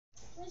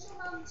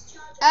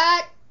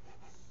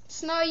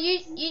Snow,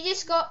 you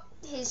just got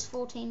his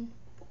 14.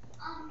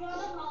 I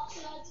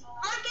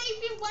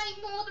gave you way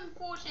more than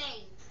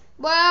 14.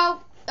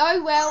 Well,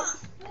 oh well.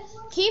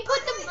 Can you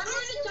put the... I'm going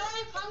to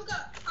die of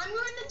hunger. I'm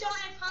going to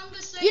die of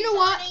hunger soon. You know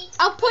what?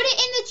 I'll put it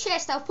in the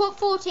chest. I'll put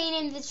 14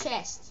 in the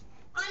chest.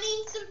 I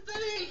need some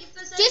food. If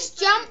there's Just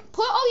jump.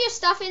 Put all your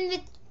stuff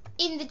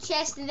in the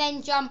chest and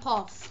then jump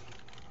off.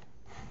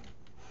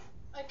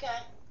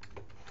 Okay.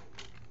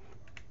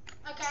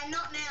 Okay,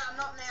 not now.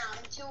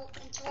 Until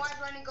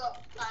I've only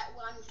got like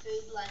 1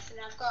 food left, and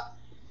I've got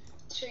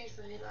 2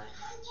 food left.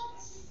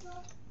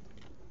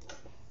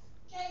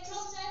 Okay,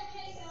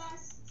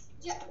 guys.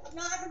 Yeah,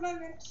 not at the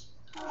moment.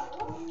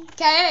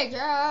 Okay, go.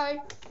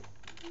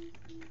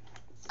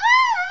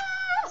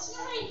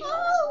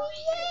 Oh,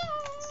 yeah.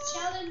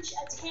 Challenge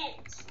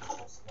attempt.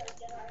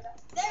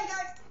 There we go.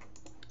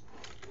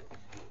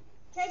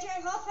 KJ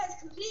Hoff has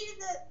completed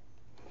the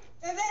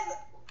November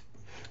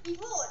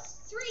rewards.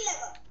 3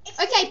 level.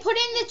 Okay, put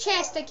in the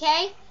chest,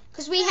 okay?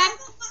 Because we have...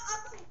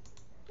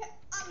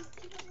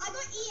 I got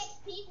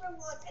EXP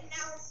rewards and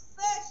now it's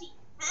 30.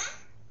 Huh?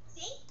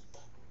 See?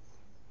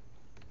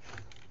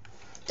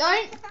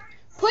 Don't...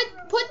 Put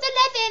the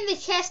leather in the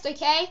chest,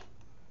 okay?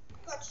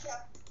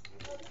 Gotcha.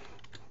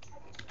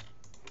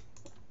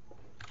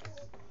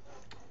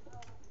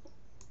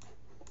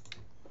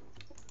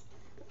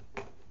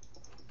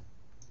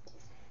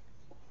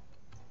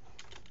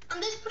 I'm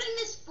just putting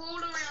this fall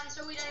around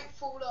so we don't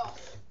fall off.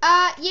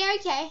 Yeah,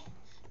 okay.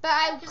 But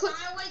I Because could...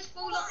 I always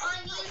fall off.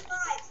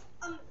 Guys,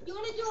 you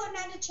want to do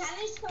another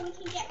challenge so we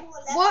can get more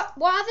level?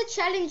 What other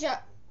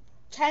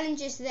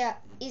challenges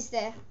is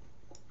there?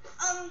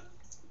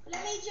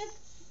 Let me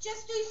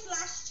just do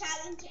slash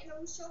challenge and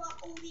it'll show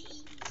up all the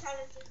easy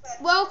challenges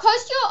first. Well,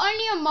 cause you're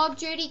only on mob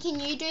duty, can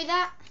you do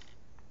that?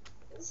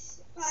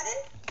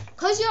 Pardon?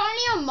 Cause you're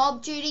only on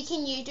mob duty,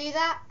 can you do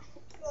that?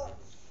 Sure.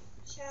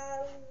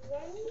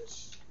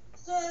 Challenge.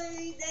 So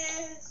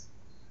there's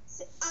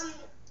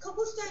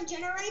cobblestone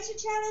generator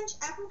challenge,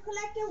 apple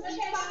collector,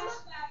 wheat farmer.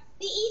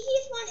 The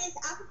easiest one is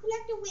apple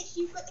collector, which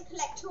you've got to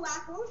collect 2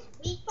 apples.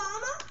 Wheat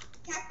farmer,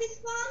 cactus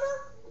farmer.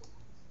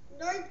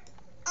 No.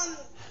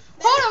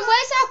 Hold on,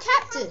 where's our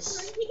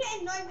cactus? You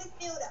get a no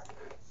builder.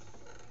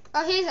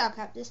 Oh, here's our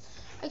cactus.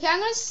 Okay,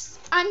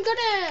 I'm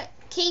gonna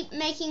keep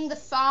making the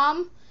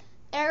farm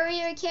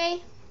area,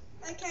 okay?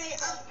 Okay,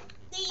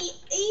 the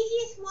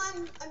easiest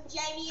one,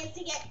 Jamie, is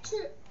to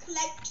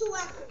collect 2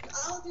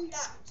 apples. I'll do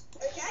that,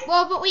 okay?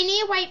 Well, but we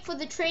need to wait for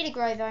the tree to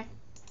grow, though.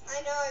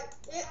 I know.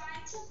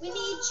 We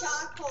need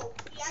charcoal.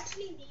 We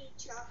actually need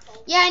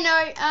charcoal. Yeah, I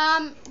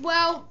know.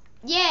 Well,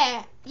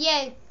 yeah,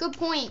 good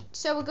point.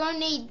 So we're gonna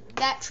need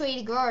that tree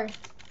to grow.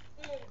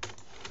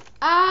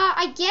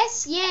 I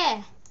guess,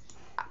 yeah.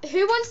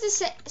 Who wants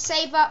to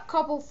save up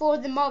cobble for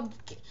the mob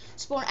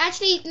spawn?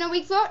 Actually, no,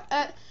 we've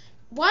got,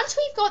 once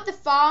we've got the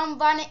farm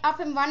up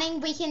and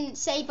running, we can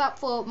save up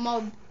for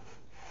mob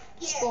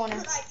spawner.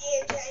 Good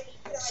idea, Jamie.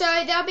 Good So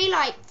idea. there'll be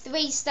like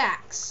 3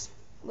 stacks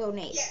we'll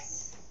need.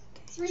 Yes.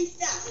 3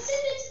 stacks.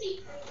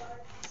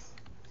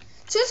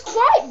 So it's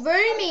quite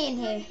roomy in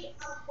here.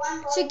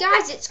 So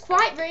guys, it's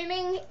quite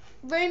roomy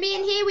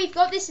in here. We've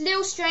got this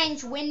little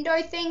strange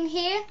window thing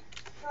here.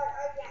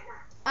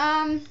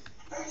 It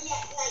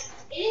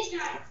is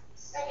night.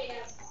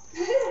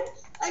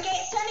 Okay,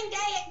 it's turning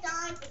day,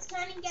 guys. It's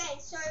turning day.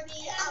 So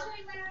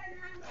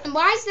And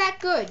why is that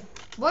good?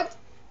 What?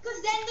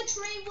 because then the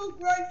tree will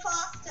grow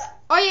faster.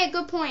 Oh yeah,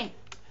 good point.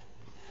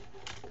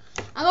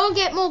 I'm gonna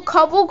get more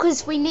cobble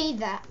because we need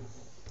that.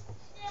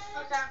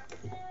 Okay.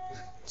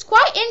 It's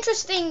quite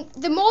interesting.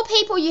 The more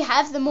people you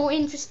have, the more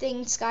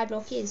interesting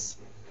skyblock is.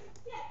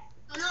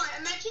 I know.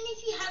 Imagine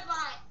if you had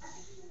like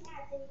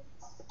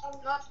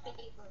lots of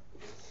people.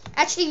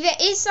 Actually, there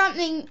is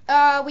something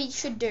we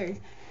should do.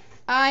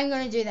 I'm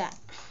gonna do that.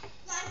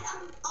 Guys,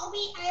 I'll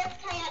be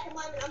AFK at the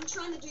moment. I'm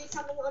trying to do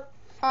something on.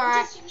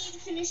 Alright. Just need to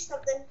finish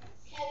something.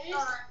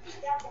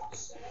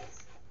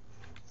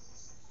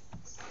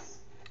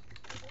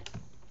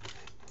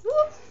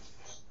 Whoop.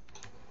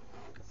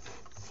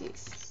 Phew.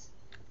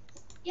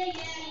 Yeah.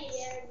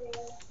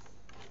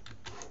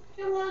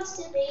 Who wants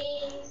to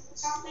be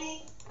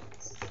something?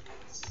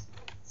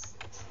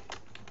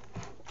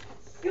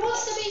 Who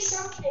wants to be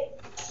something?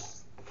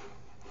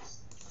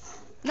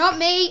 Not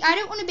me. I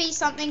don't want to be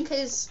something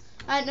because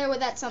I don't know what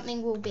that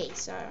something will be.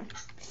 So,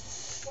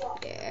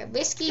 yeah,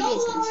 risky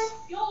business.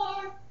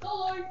 YOLO.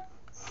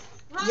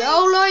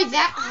 YOLO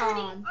that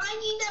hard. I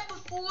knew that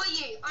before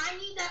you.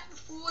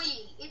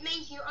 It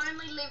means you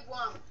only live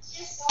once.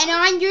 And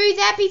I knew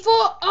that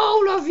before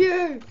all of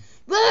you.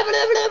 Blah,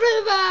 blah, blah,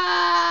 blah,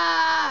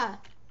 blah.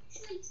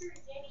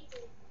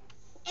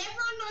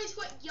 Everyone knows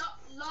what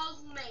lol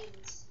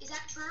means. Is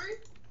that true?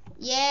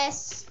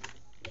 Yes.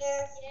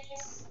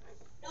 Yes.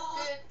 No.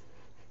 Good.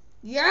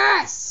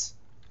 Yes.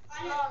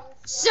 I know.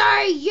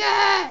 Say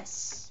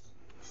yes.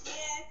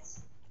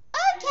 Yes.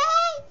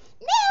 Okay.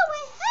 Now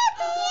we're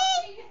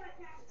happy.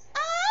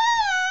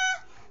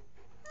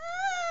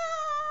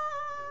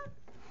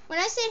 When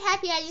I said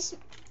happy, I just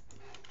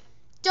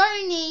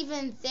don't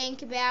even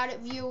think about it,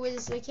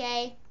 viewers,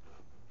 okay?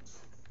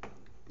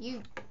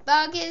 You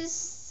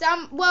buggers,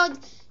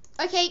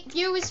 okay,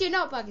 viewers, you're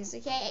not buggers,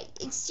 okay?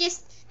 It's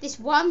just this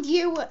one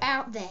viewer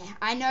out there.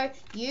 I know,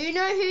 you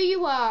know who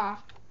you are.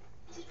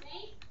 Is it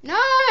me? No,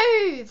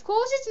 of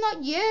course it's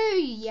not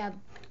you,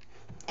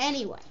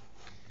 Anyway.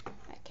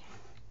 Okay.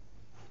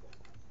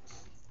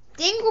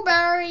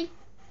 Dingleberry.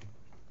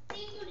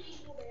 Dingleberry.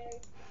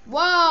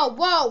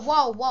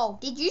 Whoa.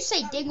 Did you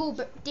say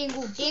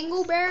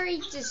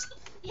dingleberry?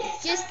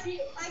 Yes, Just, I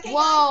did. Okay,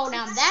 whoa, guys,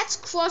 now that's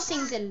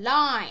crossing the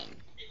line.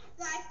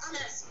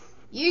 Guys,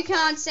 You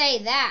can't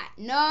say that.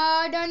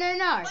 No. What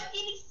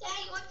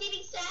did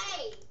he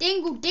say?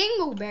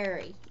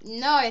 Dingleberry.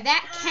 No,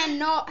 that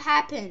cannot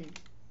happen.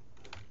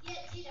 yeah,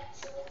 it did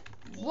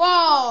actually.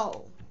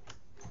 Whoa.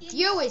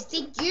 Viewers,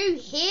 did you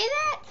hear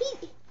that?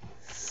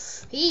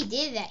 He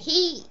did that.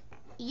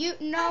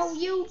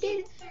 You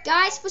did.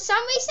 Guys, for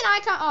some reason I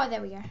can't. Oh,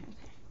 there we go.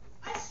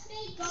 I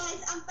speak,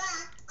 guys. I'm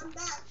back.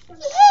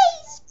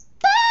 He's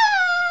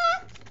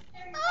back.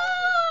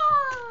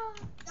 Ah.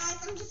 Guys,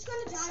 I'm just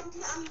gonna die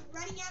because I'm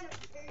running out of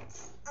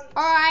food.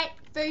 Alright,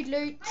 food I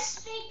loot.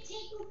 speak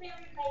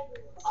Tinkleberry flavor.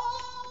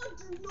 Oh,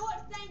 do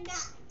not say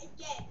that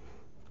again.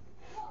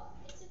 What?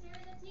 It's a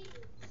very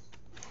Tinkle.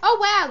 Oh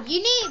wow, you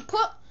need to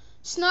put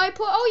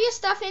all your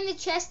stuff in the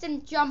chest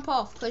and jump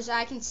off because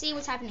I can see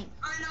what's happening.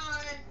 I know.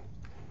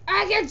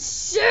 I can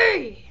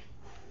see.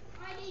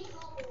 I need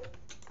coal.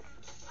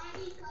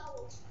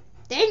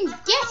 Then I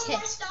put get all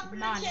my it, stuff in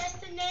man. the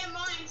chest and they're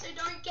mine, so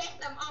don't get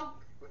them.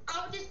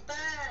 I'll just burn.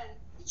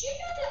 Did you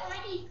know that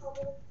I need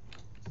coal?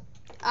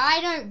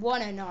 I don't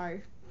want to know.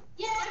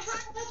 Yeah, I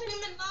tried to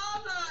swim in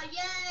lava.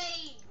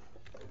 Yay!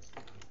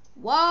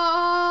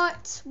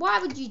 What? Why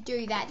would you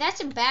do that?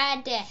 That's a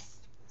bad death.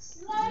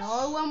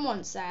 No one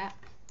wants that.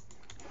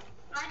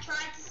 I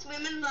tried to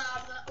swim in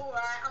lava.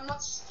 Alright, I'm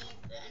not stupid,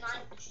 and I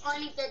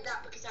only did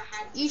that because I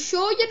had to. You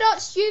sure you're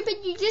not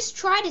stupid? You just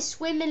try to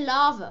swim in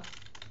lava.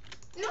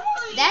 No,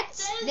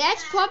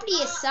 That's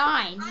probably a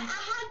sign. I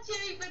had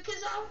to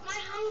because my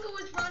hunger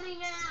was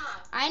running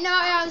out. I know.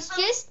 I was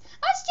just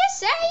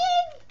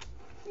saying.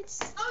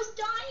 I was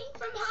dying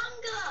from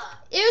hunger.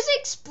 It was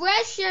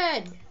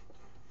expression.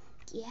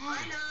 Yeah.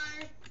 I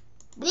know.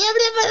 Blah,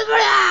 blah, blah,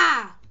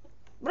 blah,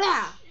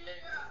 blah.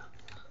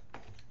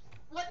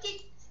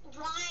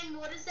 Ryan,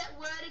 what is that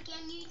word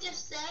again you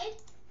just said?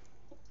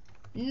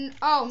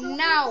 Oh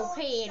no,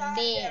 he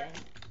didn't.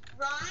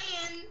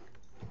 Ryan.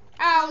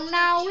 Oh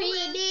no,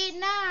 he did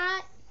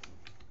not.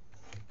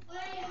 Wait,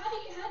 how do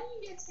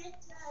you get sent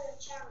to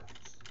the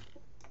challenge?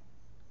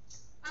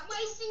 I'm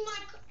wasting my...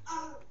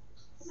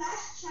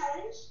 Slash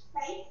challenge,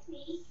 space C,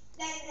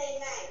 then the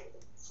name.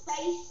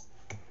 Space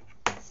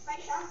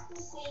after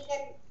C,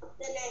 then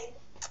the name.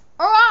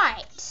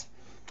 Alright.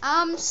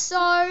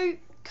 So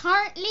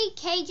currently,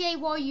 KJ,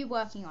 what are you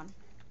working on?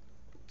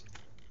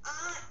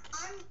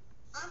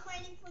 I'm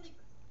waiting for the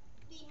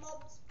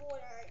mob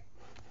spawner.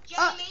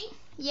 Jamie?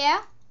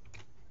 Yeah?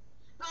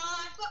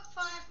 I've got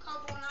 5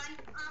 cobble and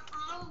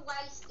I'll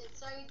waste it,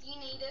 so do you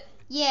need it?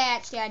 Yeah,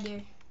 actually I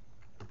do.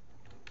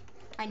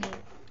 I need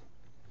it.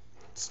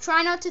 Just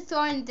try not to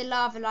throw in the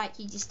lava like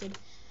you just did.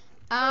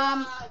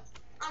 I'll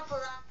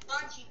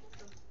aren't you?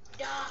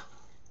 Duh.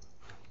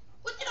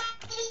 What did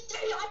I just do?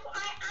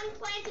 I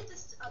unplanted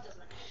this. Oh, doesn't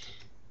matter.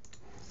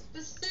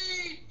 The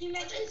seed. You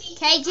mentioned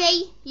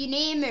KJ, you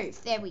need to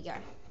move. There we go.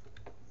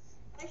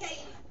 Okay,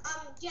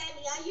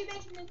 Jamie, are you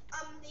making the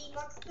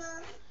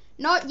monster?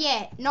 Not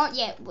yet.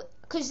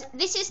 Because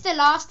this is the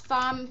last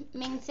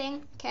farming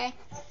thing, okay? Okay.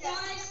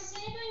 Guys, does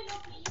anybody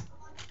want me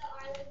on the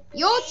island?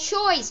 Your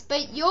choice,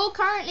 but you'd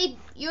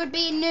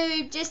be a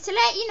noob, just to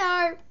let you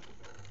know.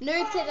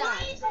 Noob to Why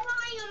that. is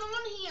Ryan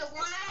on here?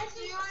 Why is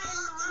Ryan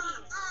on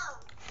here?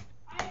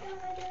 I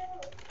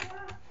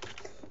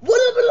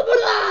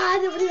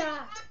don't know.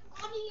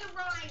 I'm on here,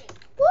 Ryan.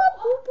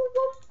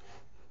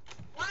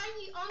 Why are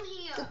you on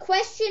here? The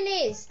question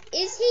is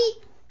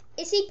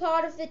he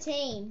part of the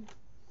team?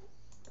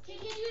 Can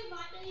you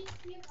invite me?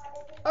 Can you invite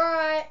me?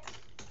 Alright.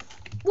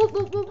 Whoop,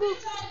 whoop, whoop, whoop.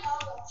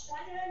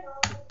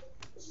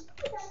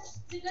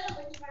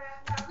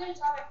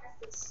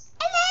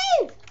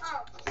 Hello!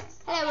 Oh.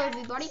 Hello,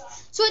 everybody.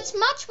 So it's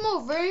much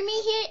more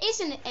roomy here,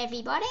 isn't it,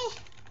 everybody?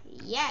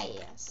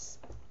 Yes.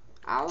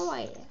 Oh,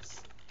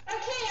 yes. Okay,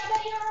 I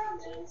bet you're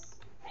on this.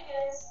 Hey,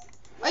 guys.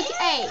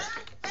 Okay,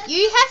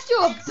 you have to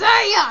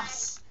obey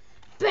us.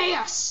 Obey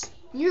us,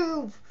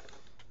 noob.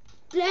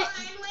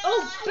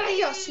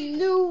 Obey us,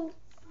 noob.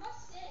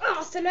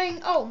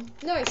 Arthurling. Oh,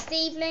 no,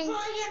 Steveling.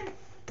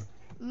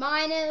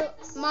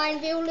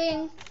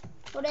 Minevilling.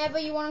 Whatever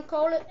you want to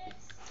call it.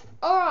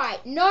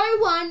 Alright, no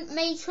one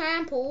may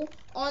trample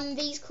on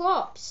these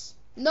crops.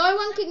 No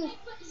one can...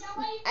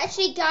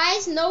 Actually,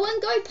 guys, no one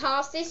go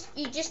past this.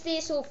 You just need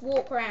to sort of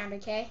walk around,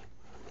 okay?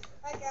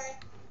 Okay.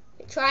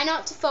 Try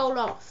not to fall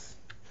off.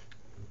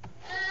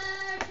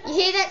 You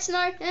hear that,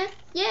 Snow? Huh?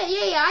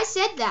 Yeah, I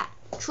said that.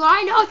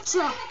 Try not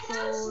to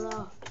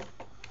fall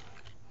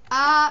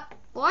off.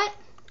 What?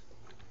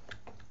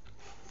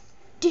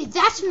 Did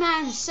that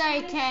man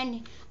say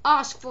can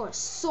ask for a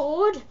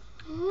sword? Guys,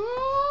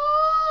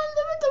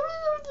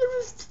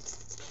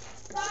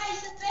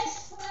 the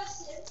best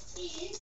person is